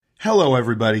Hello,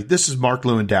 everybody. This is Mark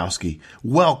Lewandowski.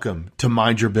 Welcome to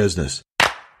Mind Your Business.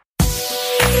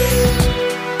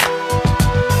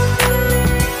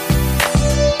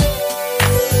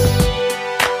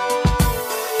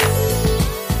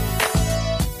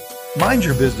 Mind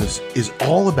Your Business is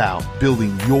all about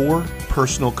building your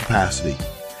personal capacity.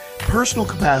 Personal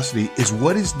capacity is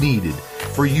what is needed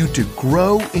for you to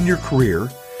grow in your career,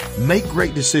 make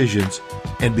great decisions,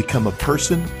 and become a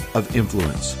person of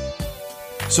influence.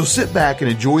 So sit back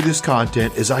and enjoy this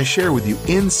content as I share with you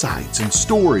insights and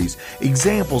stories,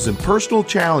 examples, and personal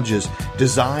challenges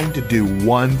designed to do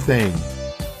one thing: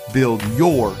 build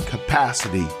your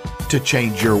capacity to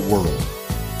change your world.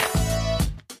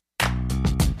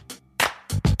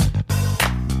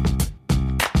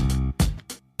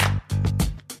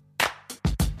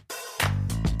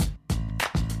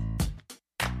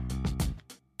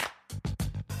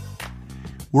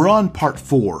 We're on part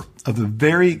 4 of a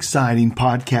very exciting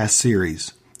podcast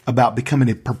series about becoming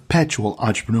a perpetual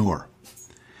entrepreneur.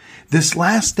 This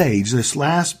last stage, this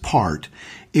last part,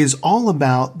 is all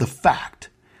about the fact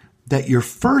that your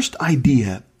first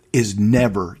idea is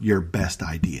never your best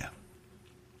idea.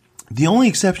 The only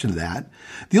exception to that,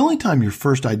 the only time your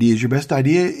first idea is your best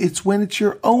idea, it's when it's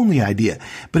your only idea.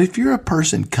 But if you're a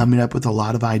person coming up with a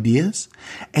lot of ideas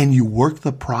and you work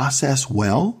the process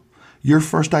well, your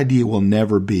first idea will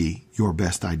never be your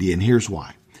best idea. And here's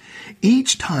why.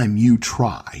 Each time you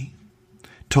try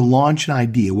to launch an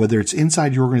idea, whether it's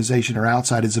inside your organization or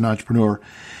outside as an entrepreneur,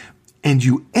 and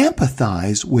you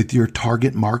empathize with your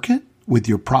target market, with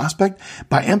your prospect,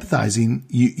 by empathizing,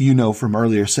 you know from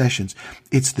earlier sessions,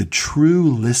 it's the true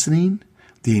listening,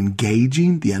 the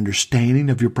engaging, the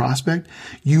understanding of your prospect.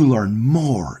 You learn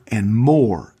more and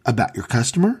more about your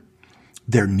customer,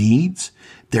 their needs,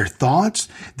 their thoughts,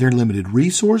 their limited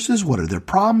resources, what are their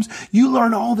problems. You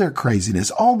learn all their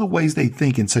craziness, all the ways they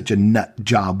think in such a nut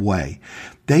job way.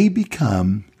 They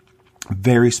become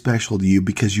very special to you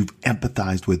because you've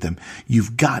empathized with them.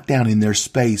 You've got down in their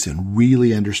space and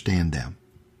really understand them.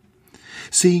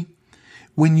 See,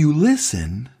 when you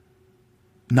listen,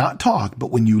 not talk,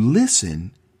 but when you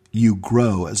listen, you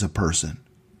grow as a person.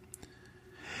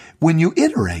 When you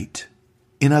iterate,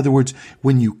 in other words,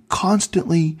 when you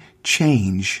constantly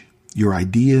change your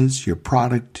ideas, your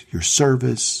product, your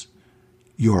service,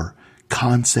 your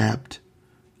concept,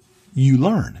 you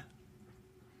learn.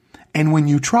 And when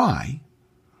you try,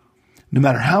 no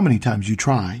matter how many times you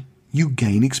try, you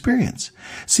gain experience.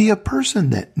 See, a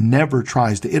person that never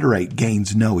tries to iterate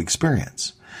gains no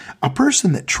experience. A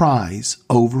person that tries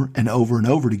over and over and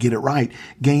over to get it right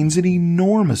gains an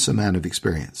enormous amount of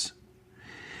experience.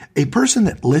 A person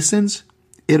that listens,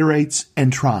 iterates,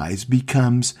 and tries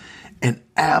becomes an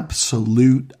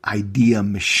absolute idea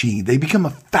machine. They become a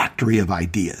factory of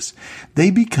ideas.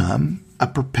 They become a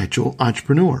perpetual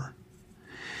entrepreneur.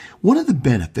 One of the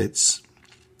benefits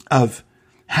of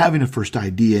having a first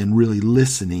idea and really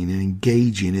listening and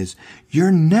engaging is your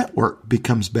network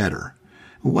becomes better.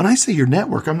 When I say your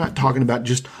network, I'm not talking about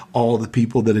just all the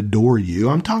people that adore you.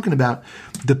 I'm talking about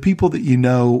the people that you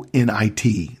know in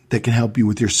IT that can help you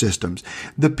with your systems.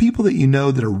 The people that you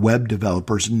know that are web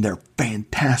developers and they're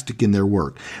fantastic in their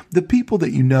work. The people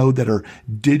that you know that are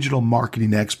digital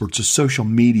marketing experts or social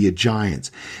media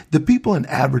giants. The people in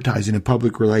advertising and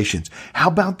public relations. How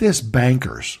about this?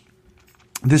 Bankers.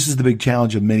 This is the big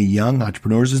challenge of many young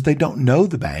entrepreneurs is they don't know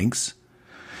the banks,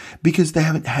 because they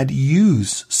haven't had to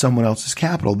use someone else's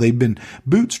capital. They've been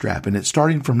bootstrapping it,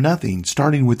 starting from nothing,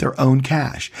 starting with their own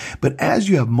cash. But as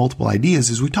you have multiple ideas,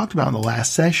 as we talked about in the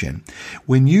last session,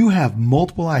 when you have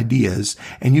multiple ideas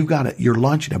and you're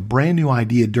launching a brand new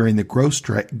idea during the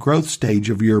growth stage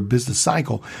of your business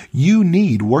cycle, you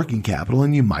need working capital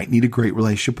and you might need a great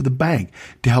relationship with a bank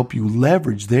to help you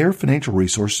leverage their financial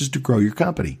resources to grow your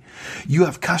company. You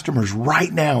have customers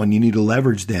right now and you need to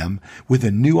leverage them with a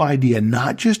new idea,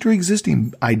 not just your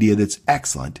existing idea that's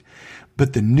excellent,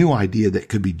 but the new idea that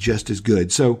could be just as good.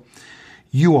 So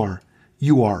you are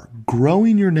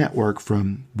growing your network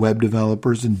from web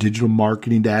developers and digital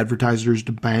marketing to advertisers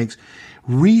to banks,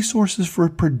 resources for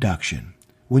production.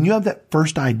 When you have that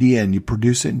first idea and you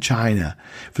produce it in China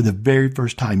for the very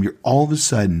first time, you're all of a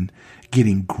sudden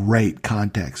getting great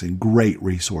contacts and great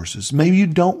resources. Maybe you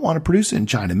don't want to produce it in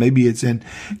China. Maybe it's in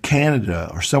Canada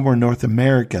or somewhere in North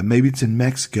America. Maybe it's in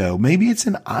Mexico. Maybe it's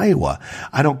in Iowa.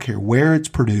 I don't care where it's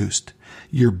produced.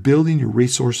 You're building your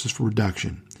resources for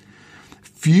production.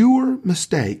 Fewer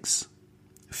mistakes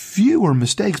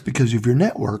because of your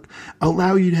network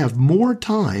allow you to have more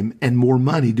time and more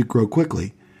money to grow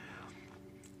quickly.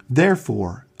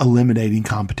 Therefore, eliminating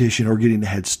competition or getting a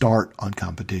head start on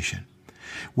competition.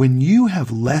 When you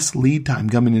have less lead time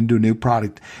coming into a new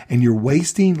product and you're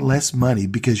wasting less money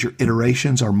because your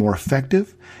iterations are more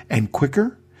effective and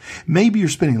quicker, maybe you're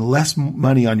spending less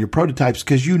money on your prototypes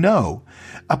because you know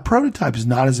a prototype is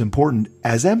not as important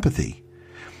as empathy.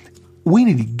 We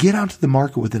need to get out to the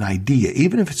market with an idea,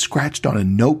 even if it's scratched on a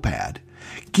notepad.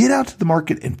 Get out to the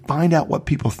market and find out what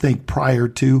people think prior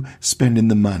to spending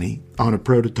the money on a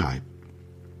prototype.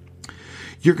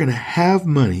 You're going to have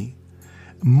money,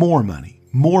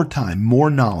 more time, more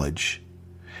knowledge,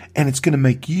 and it's going to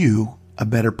make you a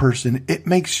better person. It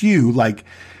makes you like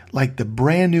the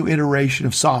brand new iteration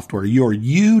of software. You're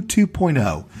you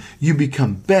 2.0. You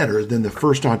become better than the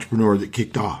first entrepreneur that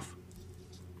kicked off.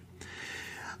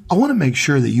 I want to make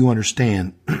sure that you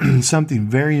understand something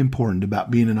very important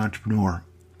about being an entrepreneur.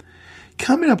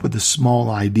 Coming up with a small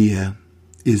idea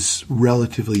is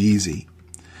relatively easy.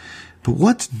 But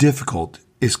what's difficult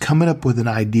is coming up with an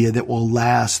idea that will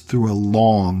last through a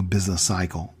long business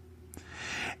cycle.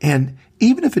 And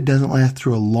even if it doesn't last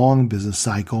through a long business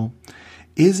cycle,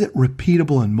 is it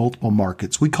repeatable in multiple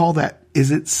markets? We call that,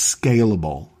 is it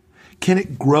scalable? Can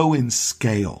it grow in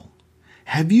scale?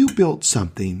 Have you built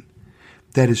something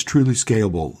that is truly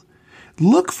scalable?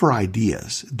 Look for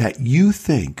ideas that you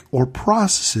think or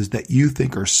processes that you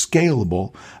think are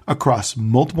scalable across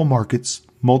multiple markets,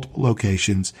 multiple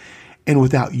locations, and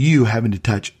without you having to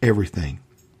touch everything.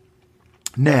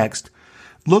 Next,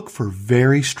 look for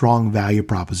very strong value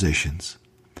propositions.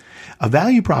 A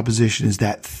value proposition is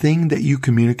that thing that you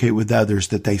communicate with others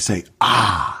that they say,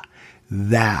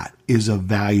 that is of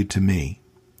value to me.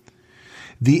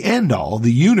 The end all,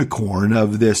 the unicorn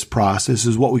of this process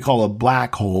is what we call a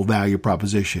black hole value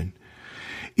proposition.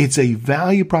 It's a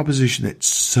value proposition that's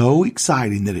so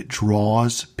exciting that it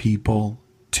draws people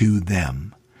to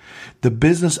them. The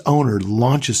business owner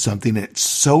launches something that's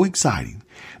so exciting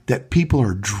that people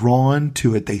are drawn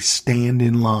to it. They stand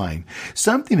in line.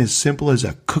 Something as simple as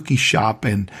a cookie shop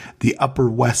in the Upper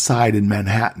West Side in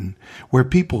Manhattan, where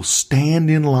people stand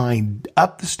in line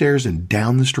up the stairs and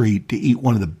down the street to eat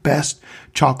one of the best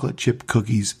chocolate chip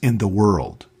cookies in the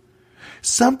world.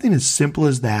 Something as simple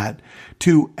as that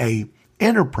to a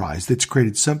enterprise that's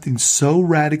created something so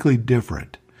radically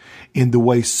different in the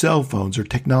way cell phones or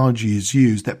technology is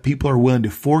used that people are willing to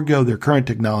forego their current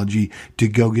technology to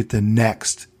go get the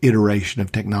next iteration of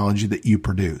technology that you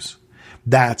produce.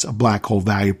 That's a black hole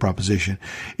value proposition.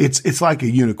 It's like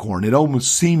a unicorn. It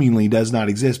almost seemingly does not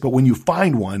exist, but when you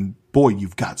find one, boy,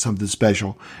 you've got something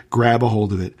special. Grab a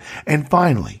hold of it. And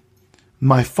finally,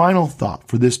 my final thought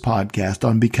for this podcast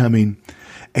on becoming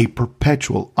a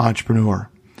perpetual entrepreneur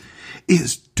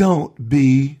is don't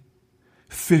be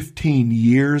 15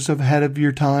 years ahead of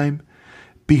your time.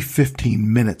 Be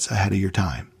 15 minutes ahead of your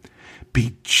time.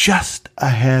 Be just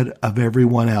ahead of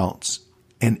everyone else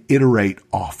and iterate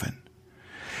often.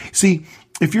 See,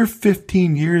 if you're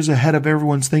 15 years ahead of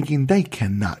everyone's thinking, they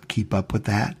cannot keep up with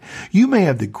that. You may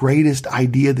have the greatest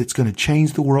idea that's going to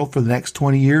change the world for the next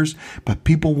 20 years, but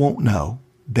people won't know.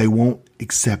 They won't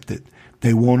accept it.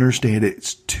 They won't understand it.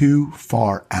 It's too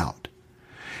far out.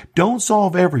 Don't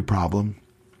solve every problem.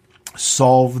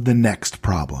 Solve the next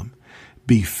problem.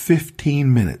 Be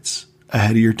 15 minutes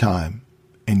ahead of your time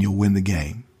and you'll win the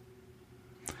game.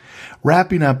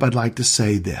 Wrapping up, I'd like to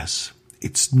say this.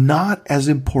 It's not as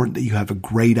important that you have a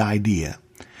great idea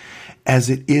as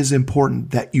it is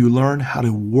important that you learn how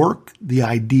to work the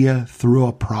idea through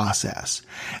a process.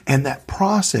 And that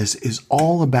process is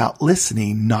all about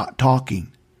listening, not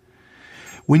talking.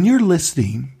 When you're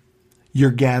listening,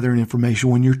 you're gathering information.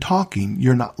 When you're talking,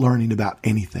 you're not learning about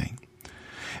anything.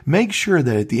 Make sure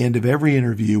that at the end of every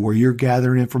interview where you're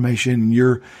gathering information and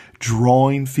you're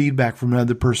drawing feedback from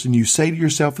another person, you say to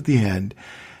yourself at the end,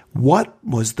 what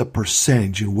was the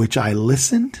percentage in which I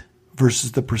listened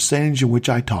versus the percentage in which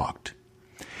I talked?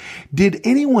 Did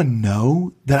anyone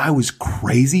know that I was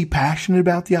crazy passionate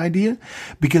about the idea?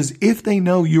 Because if they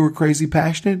know you were crazy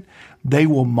passionate, they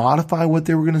will modify what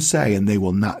they were going to say and they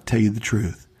will not tell you the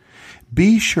truth.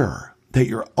 Be sure that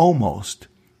you're almost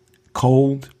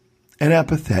cold and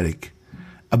apathetic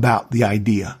about the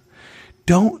idea.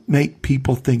 Don't make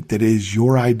people think that it is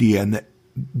your idea and that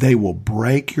they will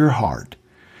break your heart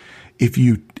if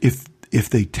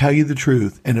they tell you the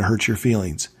truth and it hurts your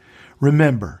feelings.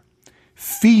 Remember,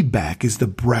 feedback is the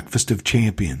breakfast of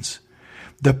champions.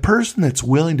 The person that's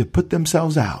willing to put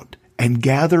themselves out and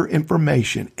gather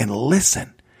information and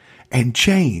listen and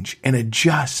change and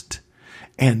adjust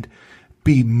and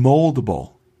be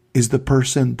moldable is the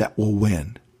person that will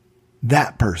win.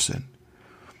 That person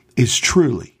is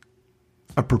truly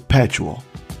a perpetual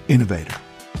innovator.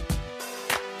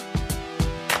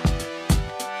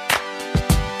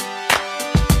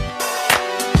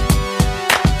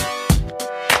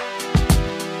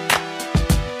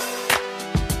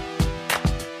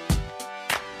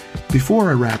 Before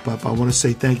I wrap up, I want to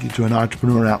say thank you to an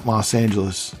entrepreneur out in Los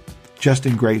Angeles,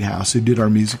 Justin Greathouse, who did our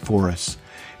music for us.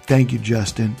 Thank you,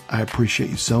 Justin. I appreciate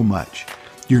you so much.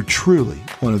 You're truly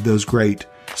one of those great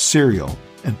serial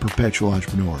and perpetual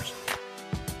entrepreneurs.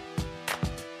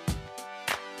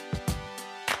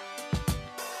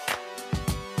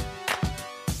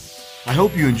 I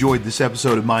hope you enjoyed this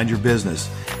episode of Mind Your Business.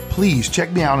 Please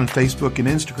check me out on Facebook and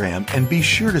Instagram, and be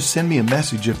sure to send me a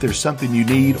message if there's something you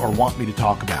need or want me to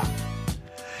talk about.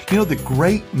 You know, the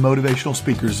great motivational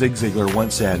speaker Zig Ziglar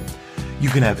once said, "You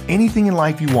can have anything in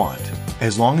life you want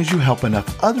as long as you help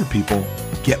enough other people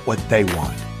get what they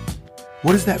want."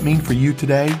 What does that mean for you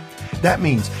today? That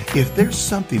means if there's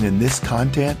something in this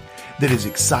content that is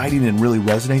exciting and really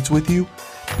resonates with you,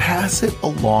 pass it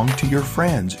along to your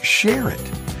friends. Share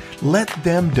it. Let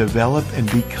them develop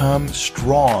and become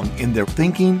strong in their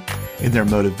thinking, in their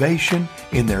motivation,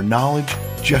 in their knowledge,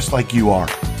 just like you are.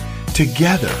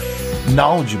 Together,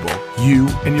 knowledgeable, you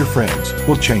and your friends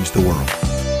will change the world.